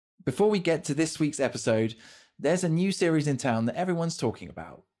Before we get to this week's episode, there's a new series in town that everyone's talking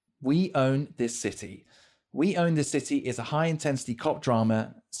about. We Own This City. We Own This City is a high-intensity cop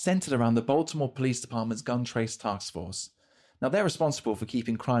drama centered around the Baltimore Police Department's Gun Trace Task Force. Now, they're responsible for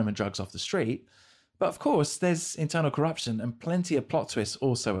keeping crime and drugs off the street, but of course, there's internal corruption and plenty of plot twists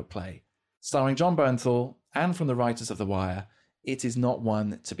also at play. Starring John Bernthal and from the writers of The Wire, it is not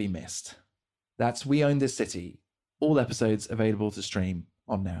one to be missed. That's We Own This City. All episodes available to stream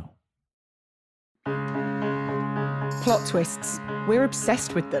on Now. Plot twists. We're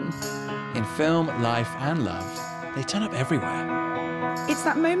obsessed with them. In film, life, and love, they turn up everywhere. It's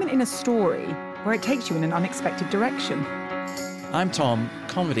that moment in a story where it takes you in an unexpected direction. I'm Tom,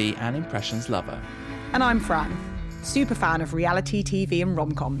 comedy and impressions lover. And I'm Fran, super fan of reality TV and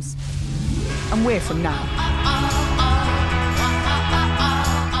rom-coms. And we're from Now.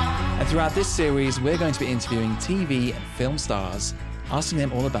 And throughout this series, we're going to be interviewing TV and film stars, asking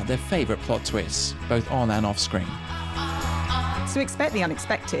them all about their favourite plot twists, both on and off screen. So expect the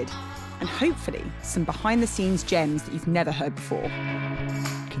unexpected, and hopefully some behind-the-scenes gems that you've never heard before.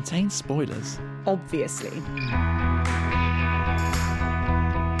 Contains spoilers. Obviously.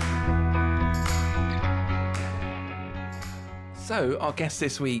 So our guest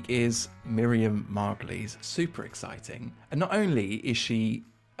this week is Miriam Margolyes. Super exciting. And not only is she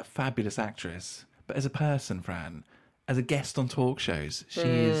a fabulous actress, but as a person, Fran, as a guest on talk shows, she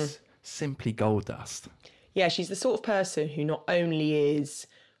is simply gold dust. Yeah, she's the sort of person who not only is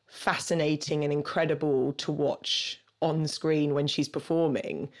fascinating and incredible to watch on screen when she's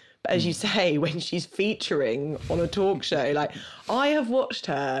performing, but as you say, when she's featuring on a talk show. Like, I have watched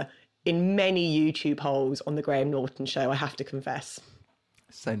her in many YouTube holes on the Graham Norton show, I have to confess.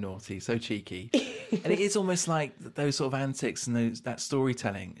 So naughty, so cheeky. And it is almost like those sort of antics and that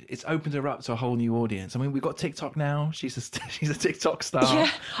storytelling. It's opened her up to a whole new audience. I mean, we've got TikTok now. She's a TikTok star.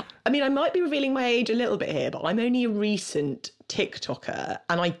 Yeah. I mean, I might be revealing my age a little bit here, but I'm only a recent TikToker,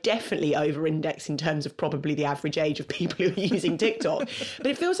 and I definitely over-index in terms of probably the average age of people who are using TikTok. But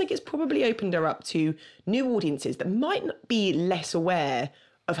it feels like it's probably opened her up to new audiences that might not be less aware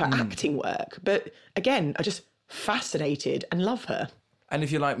of her acting work, but again, are just fascinated and love her. And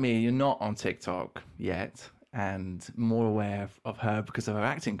if you're like me, you're not on TikTok yet and more aware of her because of her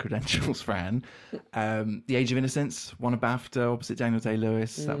acting credentials, Fran. The Age of Innocence won a BAFTA opposite Daniel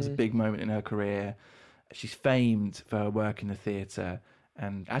Day-Lewis. That was a big moment in her career. She's famed for her work in the theatre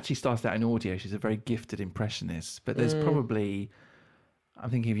and actually started out in audio. She's a very gifted impressionist. But there's probably, I'm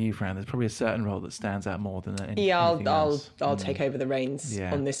thinking of you, Fran, there's probably a certain role that stands out more than anything else. I'll take over the reins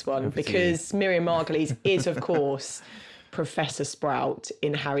on this one because Miriam Margolyes is, of course, Professor Sprout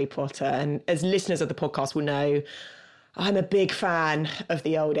in Harry Potter. And as listeners of the podcast will know, I'm a big fan of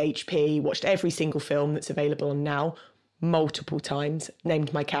the old HP, watched every single film that's available on Now multiple times,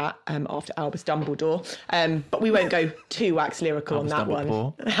 named my cat after Albus Dumbledore. But we won't go too wax lyrical on that one.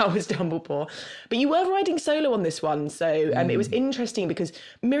 Albus Dumbledore. But you were riding solo on this one. So it was interesting because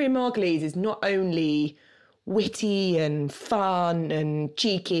Miriam Margolyes is not only witty and fun and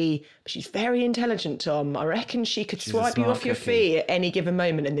cheeky, but she's very intelligent, Tom. I reckon she could swipe you off your feet at any given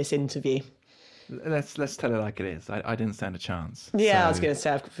moment in this interview. Let's tell her like it is. I didn't stand a chance. Yeah, so I was going to say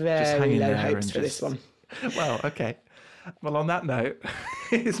I've got very low hopes for this one. Well, okay. Well, on that note,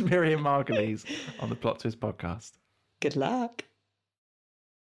 here's Miriam Margolyes on the Plot Twist podcast. Good luck.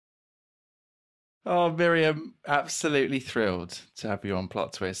 Oh, Miriam, absolutely thrilled to have you on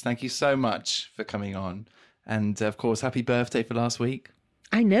Plot Twist. Thank you so much for coming on. And, of course, happy birthday for last week.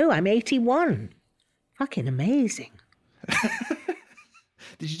 I know, I'm 81. Fucking amazing.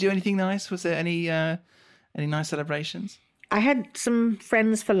 Did you do anything nice? Was there any nice celebrations? I had some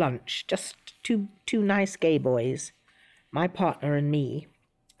friends for lunch, just two nice gay boys, my partner and me,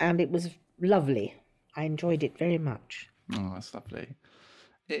 and it was lovely. I enjoyed it very much. Oh, that's lovely.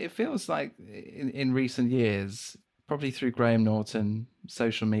 It feels like in recent years, probably through Graham Norton,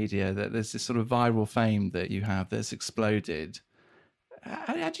 social media, that there's this sort of viral fame that you have that's exploded.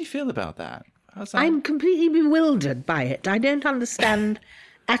 How do you feel about that? I'm completely bewildered by it. I don't understand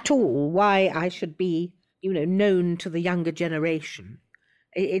at all why I should be, known to the younger generation.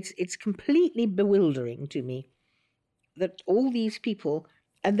 It's completely bewildering to me that all these people,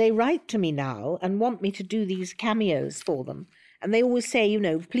 and they write to me now and want me to do these cameos for them. And they always say,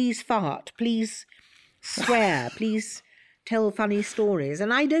 please fart, please swear, please tell funny stories.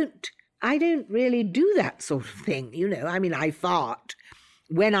 And I don't really do that sort of thing, I mean, I fart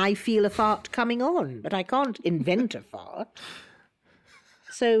when I feel a fart coming on, but I can't invent a fart.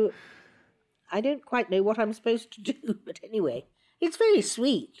 So I don't quite know what I'm supposed to do. But anyway, it's very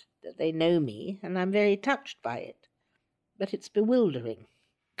sweet that they know me, and I'm very touched by it. But it's bewildering.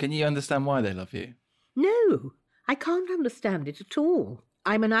 Can you understand why they love you? No, I can't understand it at all.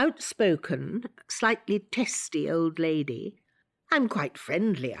 I'm an outspoken, slightly testy old lady. I'm quite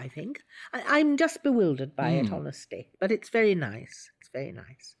friendly, I think. I'm just bewildered by it, honestly. But it's very nice. It's very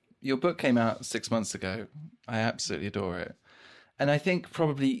nice. Your book came out 6 months ago. I absolutely adore it. And I think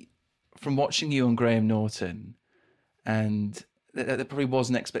probably from watching you on Graham Norton, and there probably was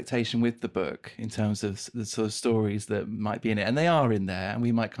an expectation with the book in terms of the sort of stories that might be in it. And they are in there, and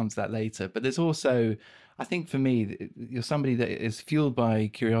we might come to that later. But there's also, I think for me, you're somebody that is fueled by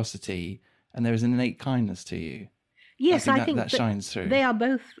curiosity, and there is an innate kindness to you. Yes, I think that shines through. They are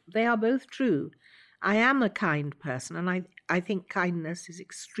both true. I am a kind person, and I think kindness is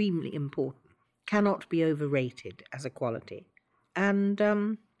extremely important. Cannot be overrated as a quality. And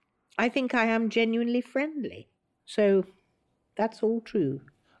I think I am genuinely friendly. So that's all true.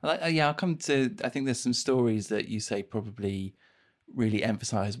 I'll come to, I think there's some stories that you say probably really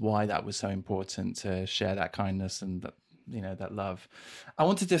emphasize why that was so important to share that kindness and that, that love. I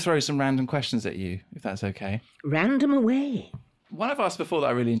wanted to throw some random questions at you, if that's okay. Random away. One I've asked before that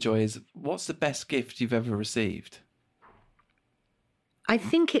I really enjoy is, what's the best gift you've ever received? I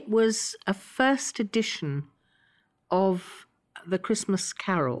think it was a first edition of The Christmas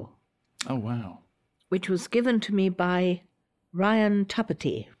Carol. Oh, wow. Which was given to me by Ryan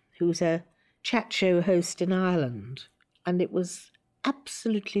Tuppety, who's a chat show host in Ireland. And it was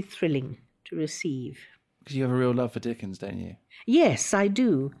absolutely thrilling to receive. Because you have a real love for Dickens, don't you? Yes, I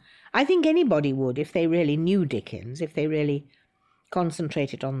do. I think anybody would if they really knew Dickens, if they really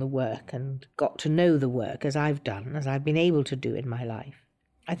concentrated on the work and got to know the work as I've done, as I've been able to do in my life.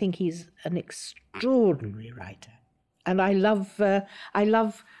 I think he's an extraordinary writer. And I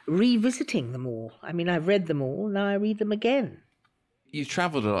love revisiting them all. I mean, I've read them all, now I read them again. You've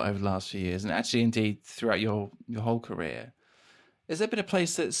travelled a lot over the last few years, and actually, indeed, throughout your whole career. Has there been a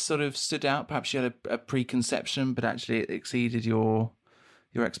place that sort of stood out? Perhaps you had a preconception, but actually it exceeded your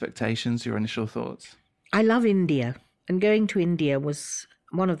expectations, your initial thoughts? I love India, and going to India was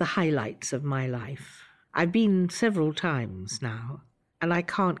one of the highlights of my life. I've been several times now, and I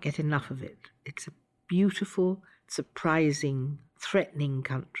can't get enough of it. It's a beautiful, surprising, threatening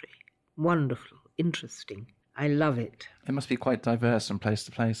country. Wonderful, interesting. I love it. It must be quite diverse from place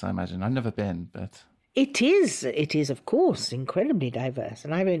to place, I imagine. I've never been, but... It is, of course, incredibly diverse,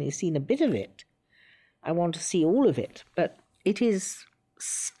 and I've only seen a bit of it. I want to see all of it, but it is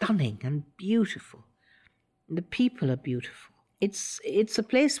stunning and beautiful. The people are beautiful. It's a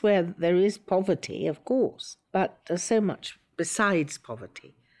place where there is poverty, of course, but there's so much besides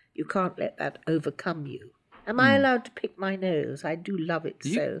poverty. You can't let that overcome you. Am I allowed to pick my nose? I do love it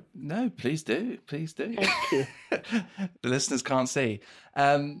so. No, please do. Please do. Thank you. The listeners can't see.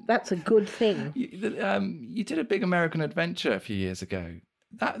 That's a good thing. You did a big American adventure a few years ago.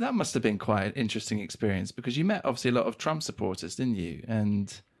 That must have been quite an interesting experience because you met obviously a lot of Trump supporters, didn't you?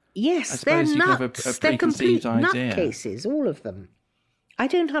 And yes, they're nuts. They're complete nutcases, all of them. I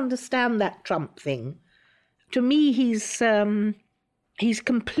don't understand that Trump thing. To me, he's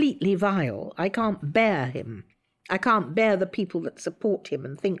completely vile. I can't bear him. I can't bear the people that support him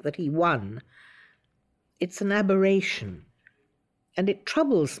and think that he won. It's an aberration. And it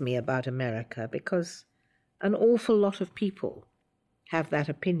troubles me about America because an awful lot of people have that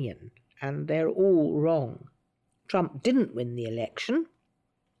opinion, and they're all wrong. Trump didn't win the election,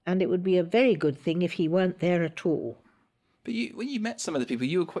 and it would be a very good thing if he weren't there at all. But when you met some of the people,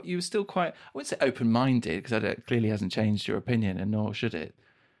 you were still quite, I wouldn't say open-minded, because that clearly hasn't changed your opinion, and nor should it.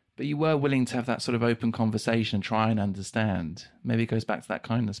 But you were willing to have that sort of open conversation and try and understand. Maybe it goes back to that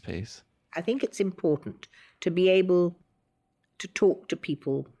kindness piece. I think it's important to be able to talk to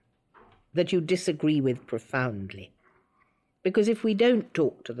people that you disagree with profoundly. Because if we don't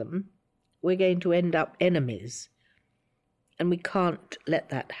talk to them, we're going to end up enemies. And we can't let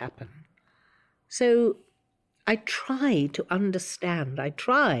that happen. So I try to understand. I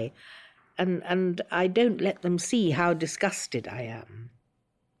try. And I don't let them see how disgusted I am.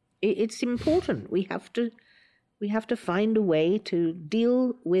 It's important. We have to find a way to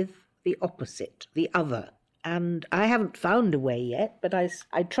deal with the opposite, the other. And I haven't found a way yet, but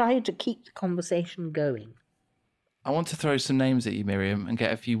I try to keep the conversation going. I want to throw some names at you, Miriam, and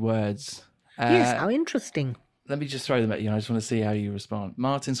get a few words. Yes, how interesting. Let me just throw them at you. I just want to see how you respond.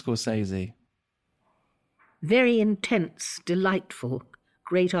 Martin Scorsese. Very intense, delightful,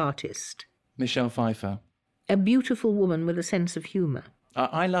 great artist. Michelle Pfeiffer. A beautiful woman with a sense of humour.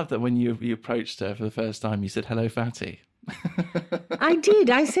 I love that when you approached her for the first time, you said, "Hello, Fatty." I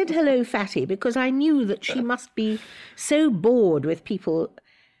did. I said, "Hello, Fatty," because I knew that she must be so bored with people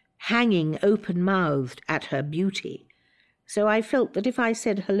hanging open-mouthed at her beauty. So I felt that if I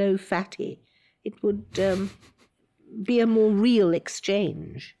said hello, fatty, it would be a more real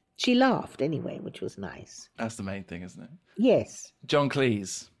exchange. She laughed anyway, which was nice. That's the main thing, isn't it? Yes. John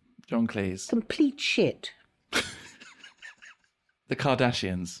Cleese. Complete shit. The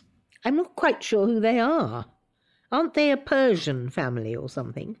Kardashians. I'm not quite sure who they are. Aren't they a Persian family or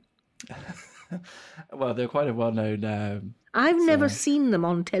something? Well, they're quite a well-known... I've never seen them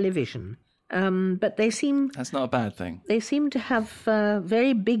on television, but they seem... That's not a bad thing. They seem to have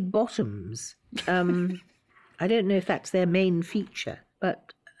very big bottoms. I don't know if that's their main feature,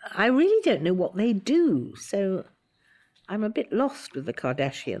 but I really don't know what they do, so I'm a bit lost with the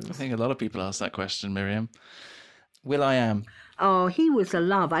Kardashians. I think a lot of people ask that question, Miriam. Will.i.am. Oh, he was a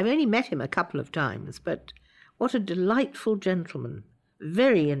love. I've only met him a couple of times, but what a delightful gentleman.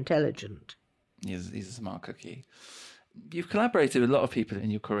 Very intelligent. He's a smart cookie. You've collaborated with a lot of people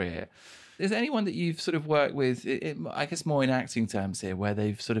in your career. Is there anyone that you've sort of worked with, I guess more in acting terms here, where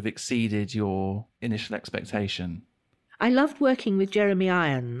they've sort of exceeded your initial expectation? I loved working with Jeremy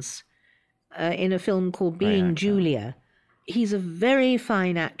Irons in a film called Being Julia. He's a very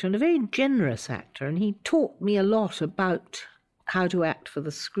fine actor and a very generous actor, and he taught me a lot about how to act for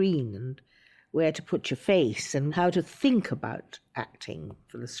the screen and where to put your face and how to think about acting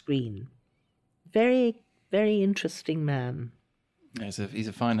for the screen. Very, very interesting man. Yeah, he's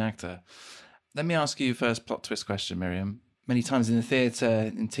a fine actor. Let me ask you first plot twist question, Miriam. Many times in the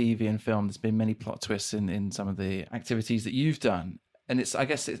theatre, in TV and film, there's been many plot twists in some of the activities that you've done. And I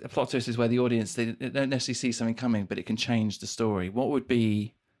guess a plot twist is where the audience, they don't necessarily see something coming, but it can change the story. What would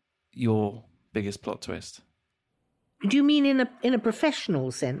be your biggest plot twist? Do you mean in a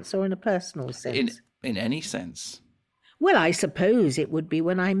professional sense or in a personal sense? In any sense. Well, I suppose it would be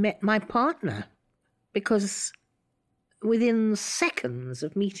when I met my partner, because within seconds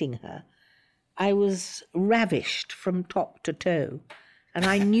of meeting her, I was ravished from top to toe, and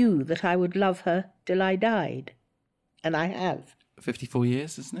I knew that I would love her till I died. And I have. 54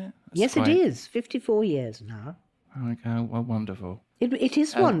 years, isn't it? Yes, it is. 54 years now. Oh, okay, well, wonderful. It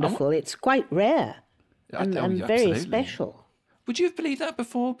is wonderful. It's quite rare and very absolutely. special. Would you have believed that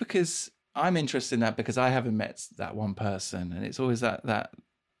before? Because I'm interested in that because I haven't met that one person, and it's always that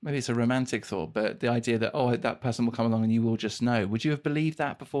maybe it's a romantic thought, but the idea that, that person will come along and you will just know. Would you have believed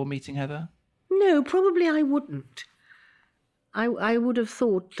that before meeting Heather? No, probably I wouldn't. I would have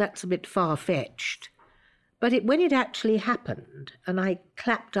thought that's a bit far-fetched. But when it actually happened and I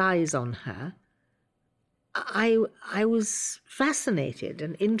clapped eyes on her, I was fascinated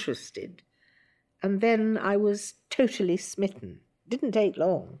and interested. And then I was totally smitten. Didn't take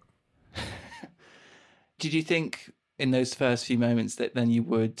long. Did you think in those first few moments that then you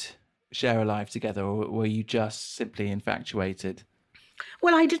would share a life together, or were you just simply infatuated?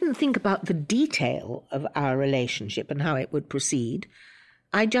 Well, I didn't think about the detail of our relationship and how it would proceed.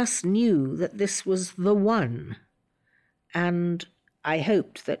 I just knew that this was the one. And I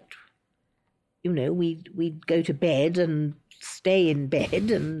hoped that, we'd go to bed and stay in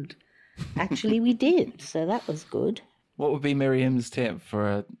bed, and actually we did. So that was good. What would be Miriam's tip for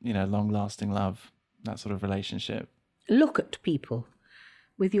a, long-lasting love, that sort of relationship? Look at people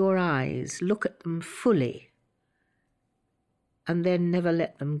with your eyes. Look at them fully. And then never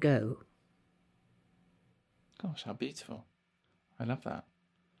let them go. Gosh, how beautiful. I love that.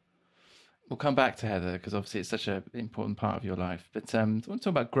 We'll come back to Heather because obviously it's such an important part of your life. But I want to talk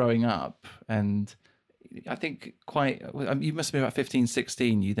about growing up. And I think you must have been about 15,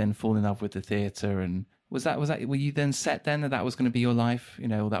 16. You then fall in love with the theatre. And were you then set then that was going to be your life?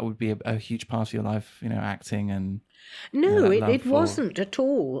 That would be a huge part of your life, acting and... No, it wasn't at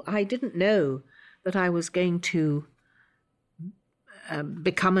all. I didn't know that I was going to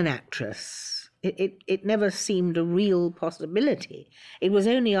become an actress. It never seemed a real possibility. It was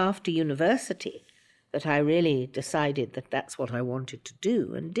only after university that I really decided that that's what I wanted to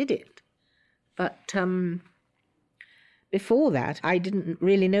do and did it. But before that, I didn't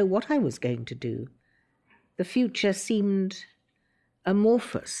really know what I was going to do. The future seemed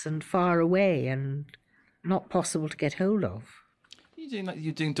amorphous and far away and not possible to get hold of.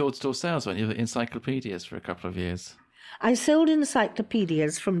 You're doing door-to-door sales, weren't you? Encyclopedias for a couple of years. I sold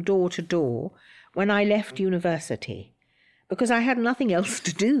encyclopedias from door to door when I left university because I had nothing else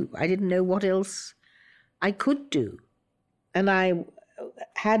to do. I didn't know what else I could do. And I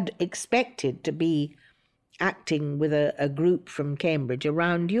had expected to be acting with a group from Cambridge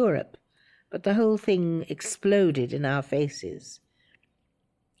around Europe, but the whole thing exploded in our faces.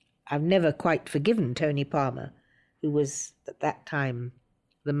 I've never quite forgiven Tony Palmer, who was at that time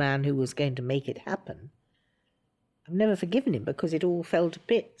the man who was going to make it happen. I've never forgiven him because it all fell to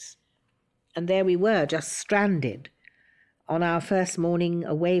bits. And there we were, just stranded on our first morning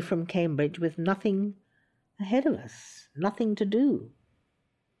away from Cambridge with nothing ahead of us, nothing to do.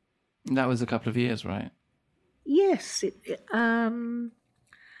 That was a couple of years, right? Yes. I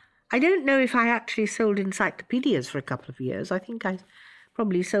don't know if I actually sold encyclopedias for a couple of years. I think I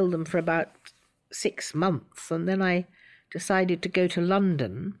probably sold them for about 6 months, and then I decided to go to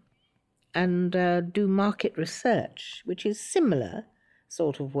London and do market research, which is similar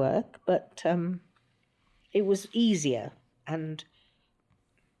sort of work, but it was easier, and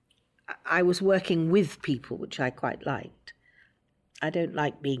I was working with people, which I quite liked. I don't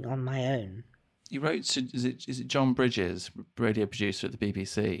like being on my own. You wrote to, is it John Bridges, radio producer at the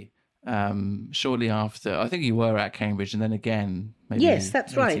BBC, shortly after, I think you were at Cambridge, and then again, maybe yes,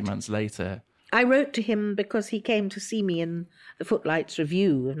 that's 18 right. months later. I wrote to him because he came to see me in the Footlights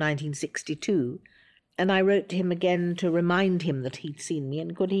Review of 1962, and I wrote to him again to remind him that he'd seen me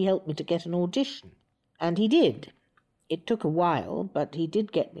and could he help me to get an audition. And he did. It took a while, but he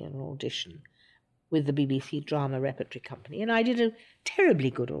did get me an audition with the BBC Drama Repertory Company, and I did a terribly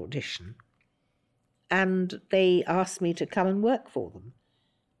good audition. And they asked me to come and work for them.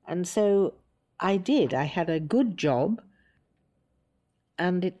 And so I did. I had a good job,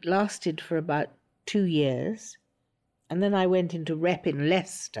 and it lasted for about 2 years. And then I went into rep in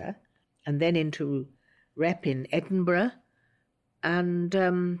Leicester, and then into rep in Edinburgh. And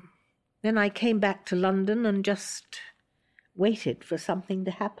then I came back to London and just waited for something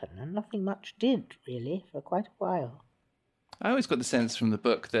to happen. And nothing much did, really, for quite a while. I always got the sense from the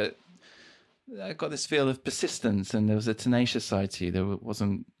book that I got this feel of persistence, and there was a tenacious side to you. There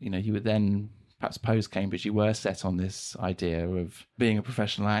wasn't, you were then, perhaps post-Cambridge, you were set on this idea of being a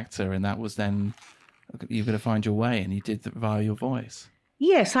professional actor, and that was then, you're going to find your way, and you did that via your voice.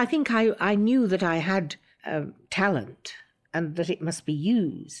 Yes, I think I knew that I had talent and that it must be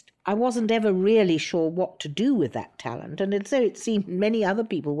used. I wasn't ever really sure what to do with that talent, and so it seemed many other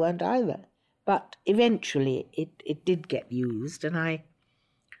people weren't either. But eventually it did get used, and I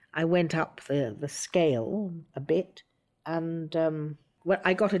went up the scale a bit, and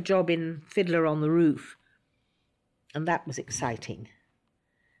I got a job in Fiddler on the Roof, and that was exciting.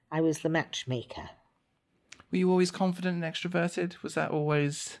 I was the matchmaker. Were you always confident and extroverted? Was that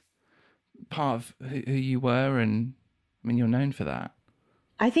always part of who you were? And I mean, you're known for that.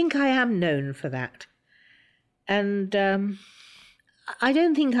 I think I am known for that. And I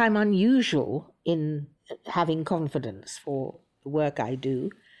don't think I'm unusual in having confidence for the work I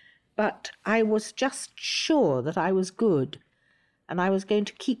do. But I was just sure that I was good, and I was going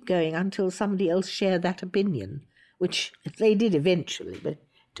to keep going until somebody else shared that opinion, which they did eventually, but it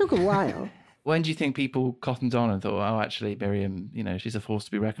took a while. When do you think people cottoned on and thought, oh, actually, Miriam, she's a force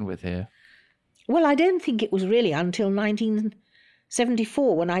to be reckoned with here? Well, I don't think it was really until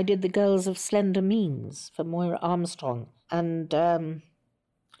 1974 when I did The Girls of Slender Means for Moira Armstrong, and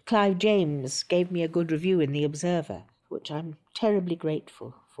Clive James gave me a good review in The Observer, which I'm terribly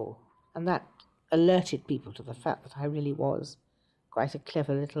grateful for. And that alerted people to the fact that I really was quite a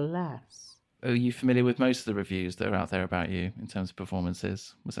clever little lass. Are you familiar with most of the reviews that are out there about you in terms of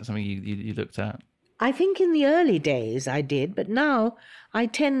performances? Was that something you looked at? I think in the early days I did, but now I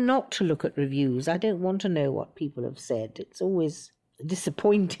tend not to look at reviews. I don't want to know what people have said. It's always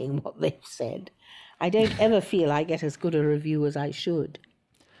disappointing what they've said. I don't ever feel I get as good a review as I should.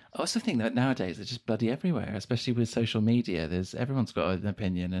 I also think that nowadays they're just bloody everywhere, especially with social media. Everyone's got an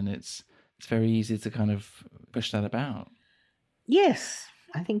opinion, and it's very easy to kind of push that about. Yes,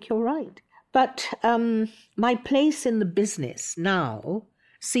 I think you're right. But my place in the business now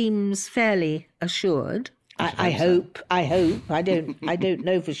seems fairly assured. I hope. I don't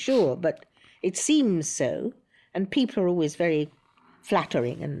know for sure, but it seems so. And people are always very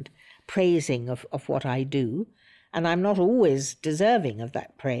flattering and praising of what I do. And I'm not always deserving of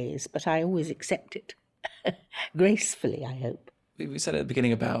that praise, but I always accept it gracefully, I hope. We said at the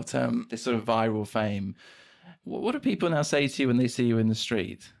beginning about this sort of viral fame. What do people now say to you when they see you in the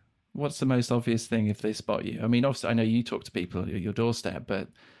street? What's the most obvious thing if they spot you? I mean, obviously, I know you talk to people at your doorstep, but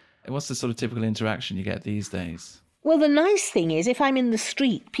what's the sort of typical interaction you get these days? Well, the nice thing is if I'm in the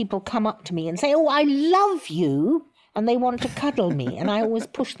street, people come up to me and say, oh, I love you, and they want to cuddle me. And I always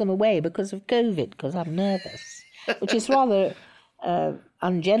push them away because of COVID, because I'm nervous. Which is rather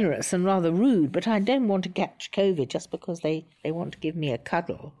ungenerous and rather rude, but I don't want to catch COVID just because they want to give me a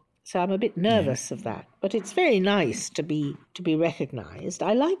cuddle. So I'm a bit nervous of that. But it's very nice to be recognised.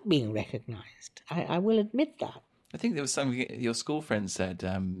 I like being recognised. I will admit that. I think there was something your school friend said.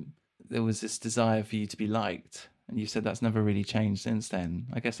 There was this desire for you to be liked, and you said that's never really changed since then.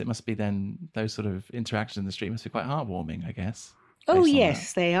 I guess it must be then those sort of interactions in the street must be quite heartwarming, I guess. Oh,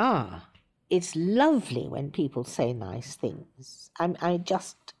 yes, they are. it's lovely when people say nice things. I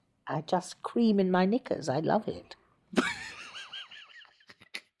just cream in my knickers. I love it.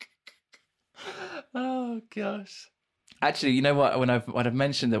 Oh gosh. Actually, you know what? When I've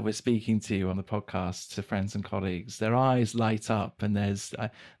mentioned that we're speaking to you on the podcast to friends and colleagues, their eyes light up, and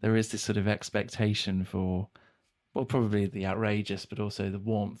there is this sort of expectation for, well, probably the outrageous, but also the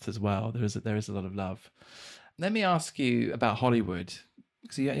warmth as well. There is a lot of love. Let me ask you about Hollywood,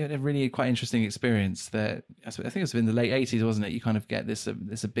 because you had a really quite interesting experience that I think it was in the late 80s, wasn't it? You kind of get this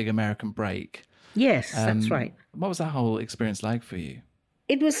a big American break. Yes, that's right. What was that whole experience like for you?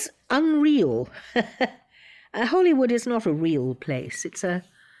 It was unreal. Hollywood is not a real place. It's a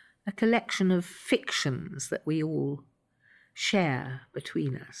collection of fictions that we all share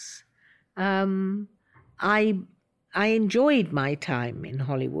between us. I enjoyed my time in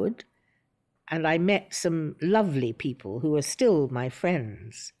Hollywood, and I met some lovely people who are still my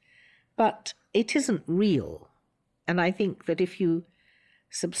friends. But it isn't real. And I think that if you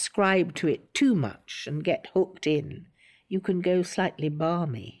subscribe to it too much and get hooked in, you can go slightly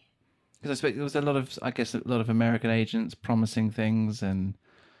balmy. Because I suppose there was a lot of American agents promising things, and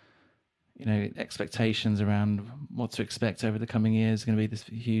expectations around what to expect over the coming years. Going to be this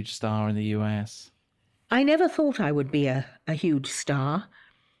huge star in the US. I never thought I would be a huge star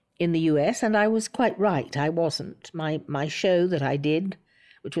in the US, and I was quite right. I wasn't. My show that I did,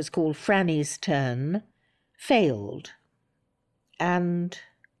 which was called Franny's Turn, failed, and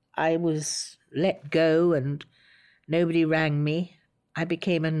I was let go, and nobody rang me. I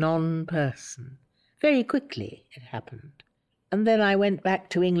became a non-person. Very quickly it happened. And then I went back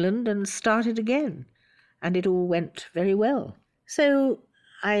to England and started again, and it all went very well. So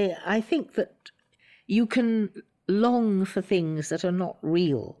I think that you can long for things that are not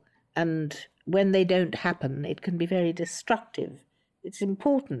real, and when they don't happen, it can be very destructive. It's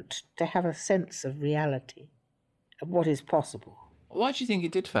important to have a sense of reality, of what is possible. Why do you think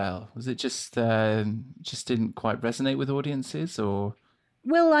it did fail? Was it just didn't quite resonate with audiences, or?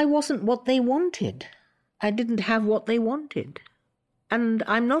 Well, I wasn't what they wanted. I didn't have what they wanted. And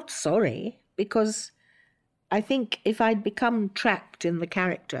I'm not sorry, because I think if I'd become trapped in the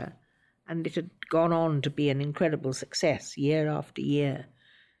character and it had gone on to be an incredible success year after year,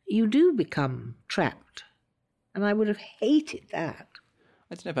 you do become trapped. And I would have hated that.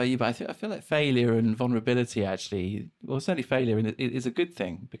 I don't know about you, but I feel like failure and vulnerability actually, well, certainly failure is a good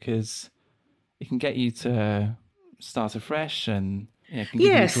thing, because it can get you to start afresh and can give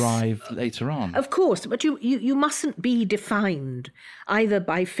you a drive later on. Of course, but you mustn't be defined either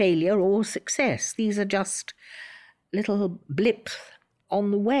by failure or success. These are just little blips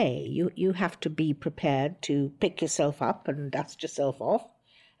on the way. You have to be prepared to pick yourself up and dust yourself off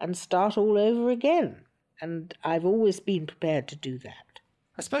and start all over again. And I've always been prepared to do that.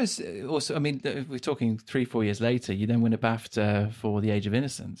 I suppose also, we're talking 3-4 years later, you then win a BAFTA for The Age of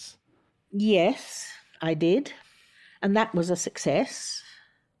Innocence. Yes, I did. And that was a success.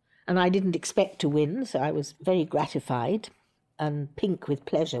 And I didn't expect to win, so I was very gratified and pink with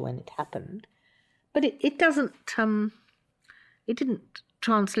pleasure when it happened. But it didn't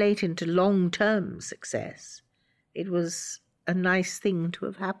translate into long-term success. It was a nice thing to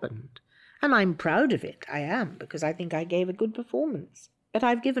have happened. And I'm proud of it, I am, because I think I gave a good performance. But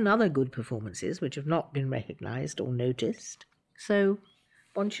I've given other good performances which have not been recognised or noticed. So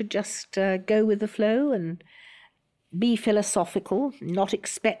one should just go with the flow and be philosophical, not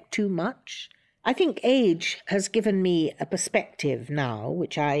expect too much. I think age has given me a perspective now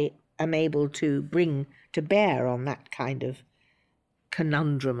which I am able to bring to bear on that kind of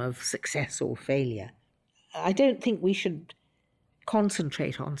conundrum of success or failure. I don't think we should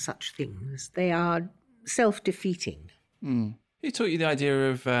concentrate on such things. They are self-defeating. Who taught you the idea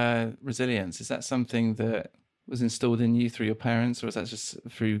of resilience? Is that something that was installed in you through your parents, or is that just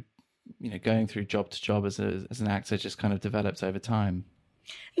through going through job to job as an actor, just kind of developed over time?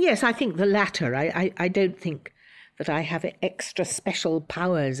 Yes, I think the latter. I don't think that I have extra special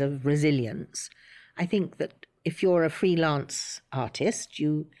powers of resilience. I think that if you're a freelance artist,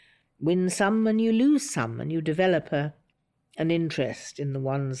 you win some and you lose some, and you develop an interest in the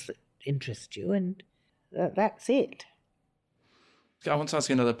ones that interest you, and that's it. I want to ask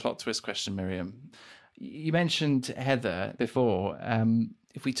you another plot twist question, Miriam. You mentioned Heather before.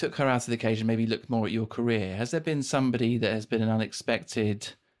 If we took her out of the cage and maybe looked more at your career, has there been somebody that has been an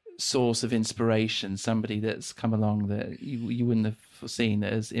unexpected source of inspiration, somebody that's come along that you wouldn't have foreseen,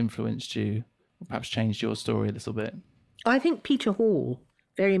 that has influenced you or perhaps changed your story a little bit? I think Peter Hall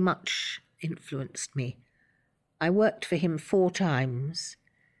very much influenced me. I worked for him 4 times.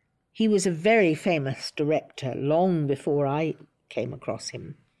 He was a very famous director long before I came across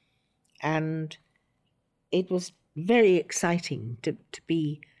him. And it was very exciting to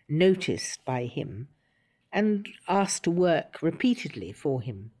be noticed by him and asked to work repeatedly for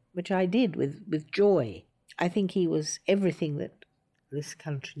him, which I did with joy. I think he was everything that this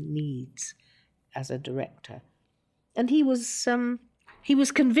country needs as a director. And he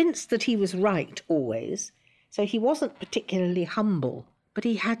was convinced that he was right always, so he wasn't particularly humble, but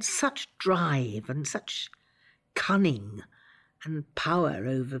he had such drive and such cunning and power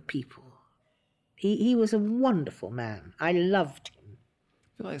over people. He was a wonderful man. I loved him.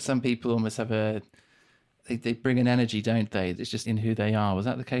 I feel like some people almost have they bring an energy, don't they? It's just in who they are. Was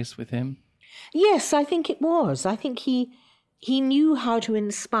that the case with him? Yes, I think it was. I think he knew how to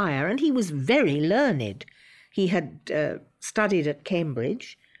inspire, and he was very learned. He had studied at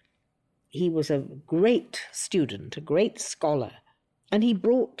Cambridge. He was a great student, a great scholar, and he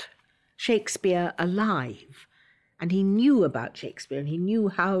brought Shakespeare alive. And he knew about Shakespeare, and he knew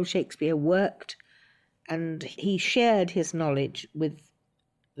how Shakespeare worked, and he shared his knowledge with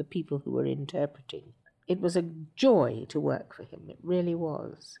the people who were interpreting. It was a joy to work for him. It really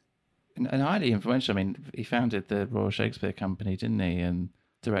was. And highly influential. I mean, he founded the Royal Shakespeare Company, didn't he? And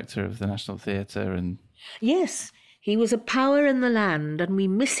director of the National Theatre. And yes, he was a power in the land, and we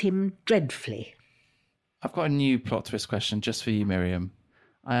miss him dreadfully. I've got a new plot twist question just for you, Miriam.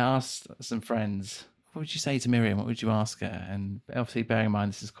 I asked some friends, what would you say to Miriam? What would you ask her? And obviously, bearing in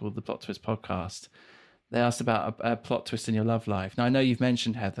mind this is called the Plot Twist Podcast, they asked about a plot twist in your love life. Now, I know you've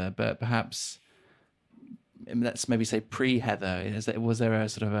mentioned Heather, but perhaps let's maybe say pre-Heather. Was there a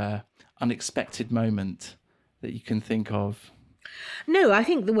sort of a unexpected moment that you can think of? No, I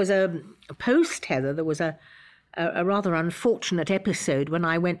think there was a post-Heather. There was a rather unfortunate episode when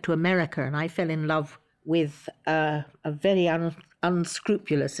I went to America and I fell in love with a very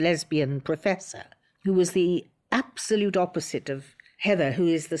unscrupulous lesbian professor who was the absolute opposite of Heather, who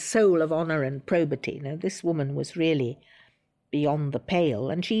is the soul of honour and probity. Now, this woman was really beyond the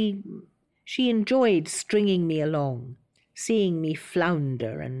pale, and she enjoyed stringing me along, seeing me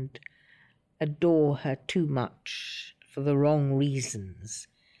flounder and adore her too much for the wrong reasons.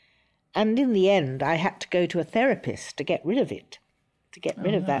 And in the end, I had to go to a therapist to get rid of it,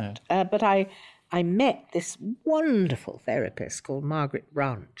 that. But I met this wonderful therapist called Margaret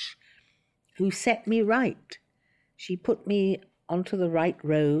Branch, who set me right. She put me onto the right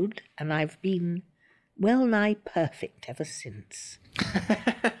road, and I've been well nigh perfect ever since.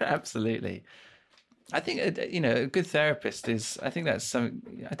 Absolutely. I think, a good therapist is, I think that's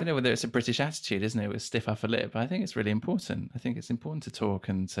something, I don't know whether it's a British attitude, isn't it? With stiff upper lip, but I think it's really important. I think it's important to talk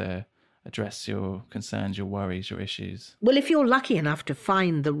and to address your concerns, your worries, your issues. Well, if you're lucky enough to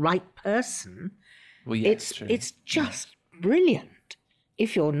find the right person, well, yes, it's just brilliant.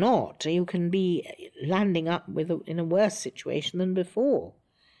 If you're not, you can be landing up in a worse situation than before.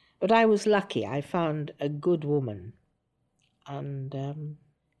 But I was lucky. I found a good woman, and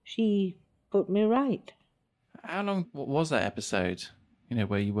she put me right. How long was that episode,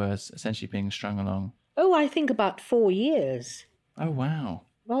 where you were essentially being strung along? Oh, I think about 4 years. Oh, wow.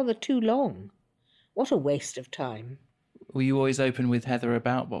 Rather too long. What a waste of time. Were you always open with Heather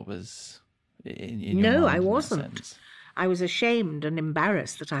about what was in your mind? No, I wasn't. I was ashamed and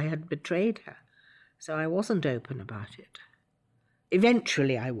embarrassed that I had betrayed her, so I wasn't open about it.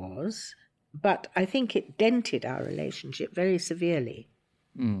 Eventually I was, but I think it dented our relationship very severely.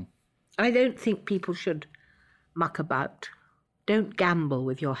 Mm. I don't think people should muck about. Don't gamble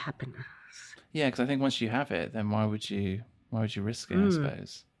with your happiness. Yeah, because I think once you have it, then why would you risk it, I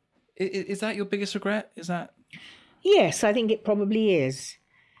suppose? Is that your biggest regret? Is that? Yes, I think it probably is.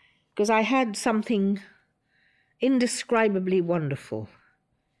 Because I had something indescribably wonderful,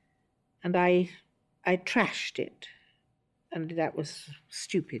 and I trashed it, and that was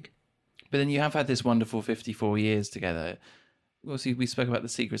stupid. But then you have had this wonderful 54 years together. Obviously, we spoke about the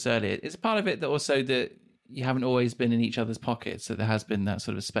secrets earlier. Is part of it that also that you haven't always been in each other's pockets, that there has been that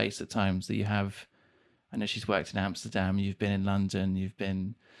sort of space at times that you have? I know she's worked in Amsterdam, you've been in London, you've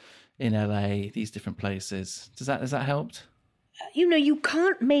been in LA, these different places. Has that helped? You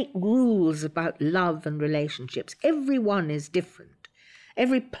can't make rules about love and relationships. Everyone is different.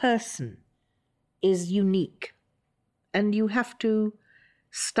 Every person is unique. And you have to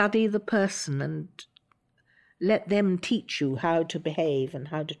study the person and let them teach you how to behave and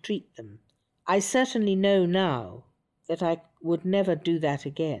how to treat them. I certainly know now that I would never do that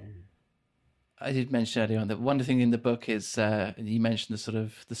again. I did mention earlier on that one thing in the book is, you mentioned the sort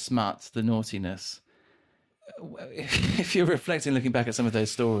of the smut, the naughtiness. If you're reflecting, looking back at some of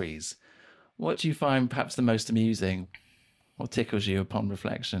those stories, what do you find perhaps the most amusing? What tickles you upon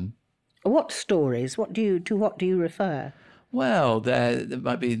reflection? What stories? To what do you refer? Well, there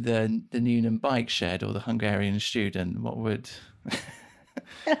might be the Newnham bike shed or the Hungarian student. What would...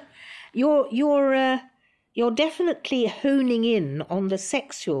 You're definitely honing in on the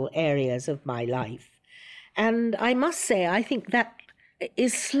sexual areas of my life. And I must say, I think that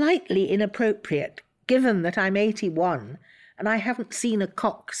is slightly inappropriate, given that I'm 81 and I haven't seen a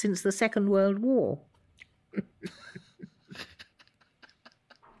cock since the Second World War.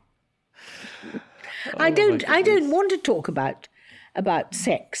 I don't want to talk about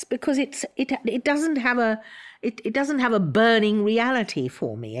sex because it doesn't have a burning reality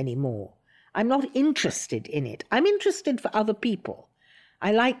for me anymore. I'm not interested in it. I'm interested for other people.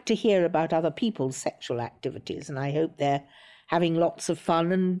 I like to hear about other people's sexual activities, and I hope they're having lots of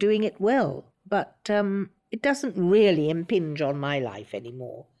fun and doing it well. But it doesn't really impinge on my life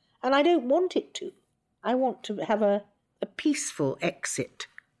anymore, and I don't want it to. I want to have a peaceful exit.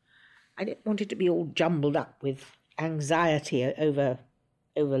 I don't want it to be all jumbled up with anxiety over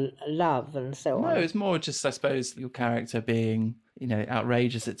love and so on. No, it's more just, I suppose, your character being,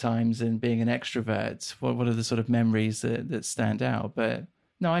 outrageous at times and being an extrovert. What are the sort of memories that stand out? But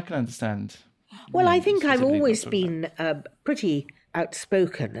no, I can understand. Well, I think I've always been pretty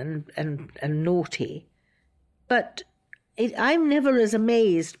outspoken and naughty, but I'm never as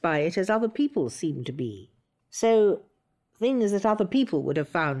amazed by it as other people seem to be. So things that other people would have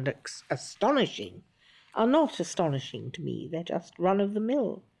found astonishing are not astonishing to me. They're just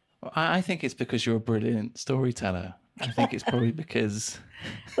run-of-the-mill. Well, I think it's because you're a brilliant storyteller. I think it's probably because...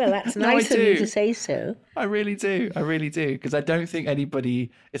 Well, that's nice of you to say so. I really do, because I don't think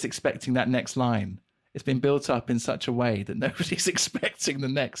anybody is expecting that next line. It's been built up in such a way that nobody's expecting the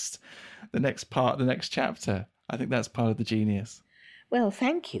next part, the next chapter. I think that's part of the genius. Well,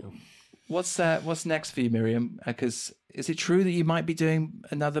 thank you. What's next for you, Miriam? Because is it true that you might be doing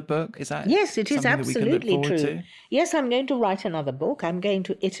another book? Is that yes, it is absolutely true. To? Yes, I'm going to write another book. I'm going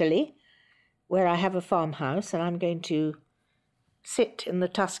to Italy, where I have a farmhouse, and I'm going to sit in the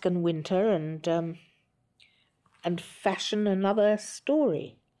Tuscan winter and fashion another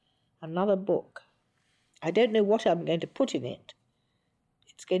story, another book. I don't know what I'm going to put in it.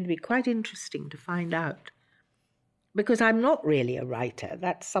 It's going to be quite interesting to find out. Because I'm not really a writer.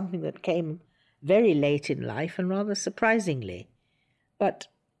 That's something that came very late in life and rather surprisingly. But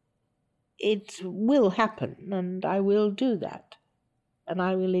it will happen, and I will do that. And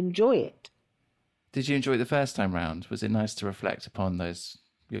I will enjoy it. Did you enjoy it the first time round? Was it nice to reflect upon those,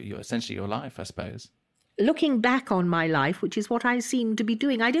 essentially your life, I suppose? Looking back on my life, which is what I seem to be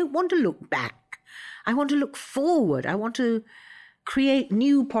doing, I don't want to look back. I want to look forward. I want to create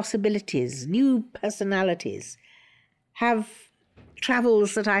new possibilities, new personalities, have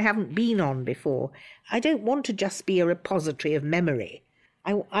travels that I haven't been on before. I don't want to just be a repository of memory.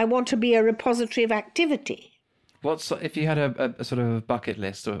 I want to be a repository of activity. If you had a sort of a bucket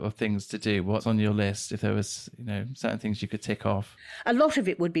list of things to do, what's on your list? If there was, certain things you could tick off? A lot of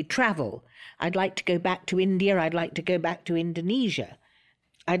it would be travel. I'd like to go back to India. I'd like to go back to Indonesia.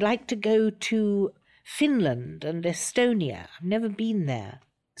 I'd like to go to Finland and Estonia. I've never been there.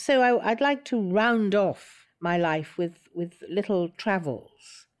 So I'd like to round off my life with little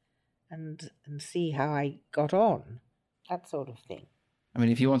travels and see how I got on, that sort of thing. I mean,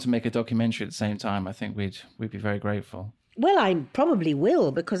 if you want to make a documentary at the same time, I think we'd be very grateful. Well, I probably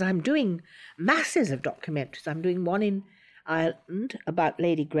will, because I'm doing masses of documentaries. I'm doing one in Ireland about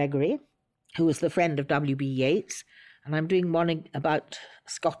Lady Gregory, who was the friend of W.B. Yeats, and I'm doing one about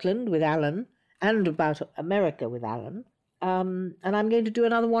Scotland with Alan and about America with Alan, and I'm going to do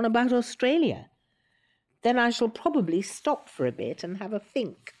another one about Australia. Then I shall probably stop for a bit and have a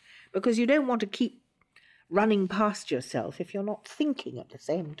think, because you don't want to keep running past yourself if you're not thinking at the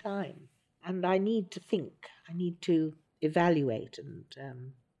same time. And I need to think. I need to evaluate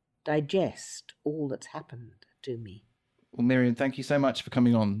and digest all that's happened to me. Well, Miriam, thank you so much for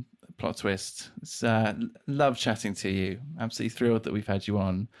coming on Plot Twist. It's love chatting to you. Absolutely thrilled that we've had you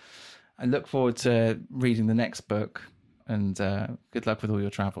on. I look forward to reading the next book. And good luck with all your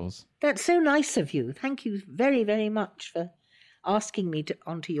travels. That's so nice of you. Thank you very, very much for asking me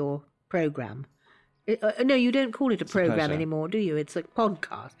onto your programme. No, you don't call it a programme anymore, do you? It's a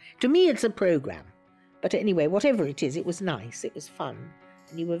podcast. To me, it's a programme. But anyway, whatever it is, it was nice. It was fun.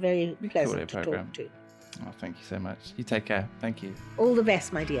 And you were very pleasant to talk to. Oh, thank you so much. You take care. Thank you. All the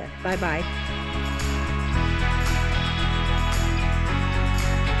best, my dear. Bye-bye.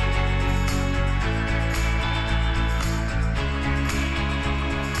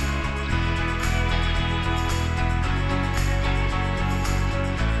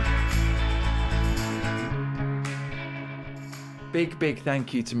 Big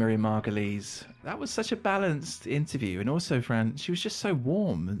thank you to Miriam Margolyes. That was such a balanced interview. And also, Fran, she was just so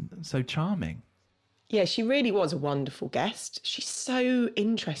warm and so charming. Yeah, she really was a wonderful guest. She's so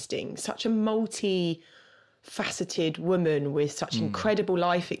interesting, such a multi-faceted woman with such incredible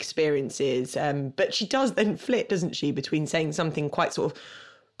life experiences. But she does then flit, doesn't she, between saying something quite sort of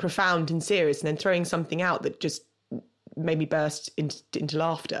profound and serious and then throwing something out that just made me burst into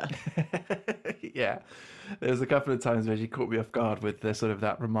laughter. Yeah. There was a couple of times where she caught me off guard with the sort of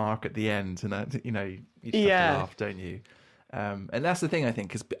that remark at the end, and you just have to laugh, don't you? And that's the thing, I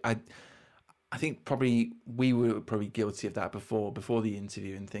think, because I think probably we were probably guilty of that before the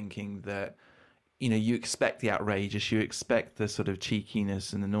interview, and thinking that, you expect the outrageous, you expect the sort of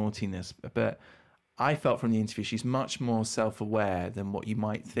cheekiness and the naughtiness, but I felt from the interview she's much more self-aware than what you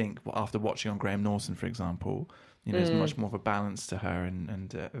might think after watching on Graham Norton, for example. There's much more of a balance to her,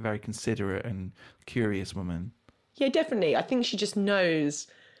 and a very considerate and curious woman. Yeah, definitely. I think she just knows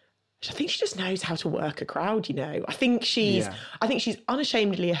how to work a crowd, I think she's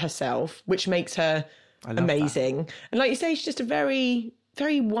unashamedly herself, which makes her amazing. That. And like you say, she's just a very,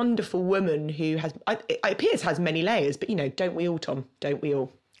 very wonderful woman who it appears has many layers, but don't we all, Tom? Don't we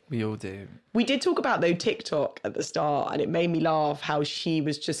all? We all do. We did talk about, though, TikTok at the start, and it made me laugh how she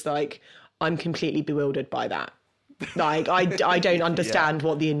was just like, I'm completely bewildered by that. Like, I don't understand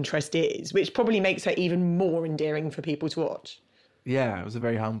what the interest is, which probably makes her even more endearing for people to watch. Yeah, it was a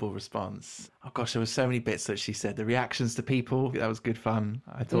very humble response. Oh, gosh, there were so many bits that she said. The reactions to people, that was good fun.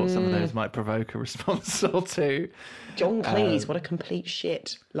 I thought some of those might provoke a response or two. John Cleese, what a complete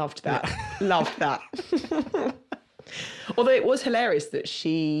shit. Loved that. Yeah. Loved that. Although it was hilarious that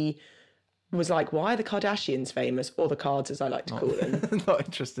she was like, why are the Kardashians famous? Or the Cards, as I like to call them. Not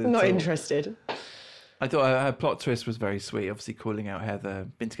interested. Not interested. I thought her plot twist was very sweet, obviously calling out Heather.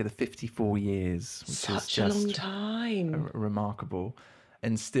 Been together 54 years, which such is just a long time. Remarkable.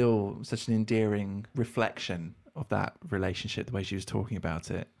 And still such an endearing reflection of that relationship, the way she was talking about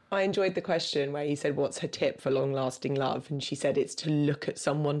it. I enjoyed the question where he said, what's her tip for long-lasting love? And she said it's to look at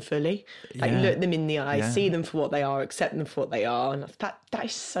someone fully. Like, look them in the eye, see them for what they are, accept them for what they are. And that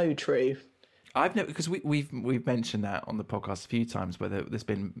is so true. I've never, because we've mentioned that on the podcast a few times, where there's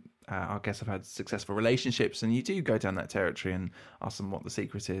been, our guests have had successful relationships, and you do go down that territory and ask them what the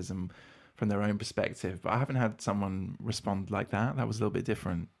secret is and from their own perspective. But I haven't had someone respond like that. That was a little bit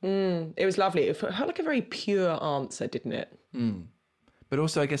different. It was lovely. It felt like a very pure answer, didn't it? But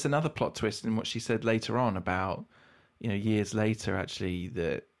also, I guess, another plot twist in what she said later on about, years later, actually,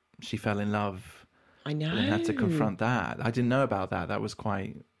 that she fell in love. I know. And had to confront that. I didn't know about that. That was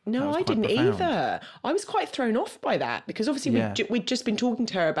quite... No, I didn't either. I was quite thrown off by that because obviously we'd just been talking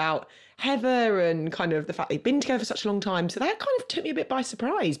to her about Heather and kind of the fact they'd been together for such a long time. So that kind of took me a bit by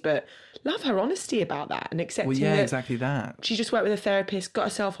surprise, but love her honesty about that and accepting that exactly that. She just worked with a therapist, got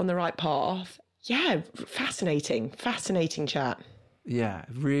herself on the right path. Yeah, fascinating chat. Yeah,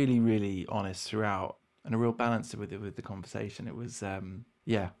 really, really honest throughout and a real balance with the conversation. It was,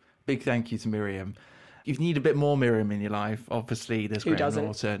 big thank you to Miriam. You need a bit more Miriam in your life. Obviously, there's Graham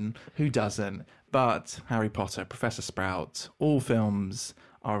Norton. Who doesn't? But Harry Potter, Professor Sprout, all films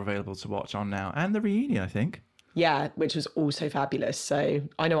are available to watch on now. And the reunion, I think. Yeah, which was also fabulous. So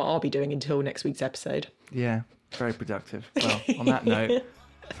I know what I'll be doing until next week's episode. Yeah, very productive. Well, on that note,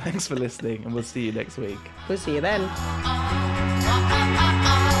 thanks for listening and we'll see you next week. We'll see you then.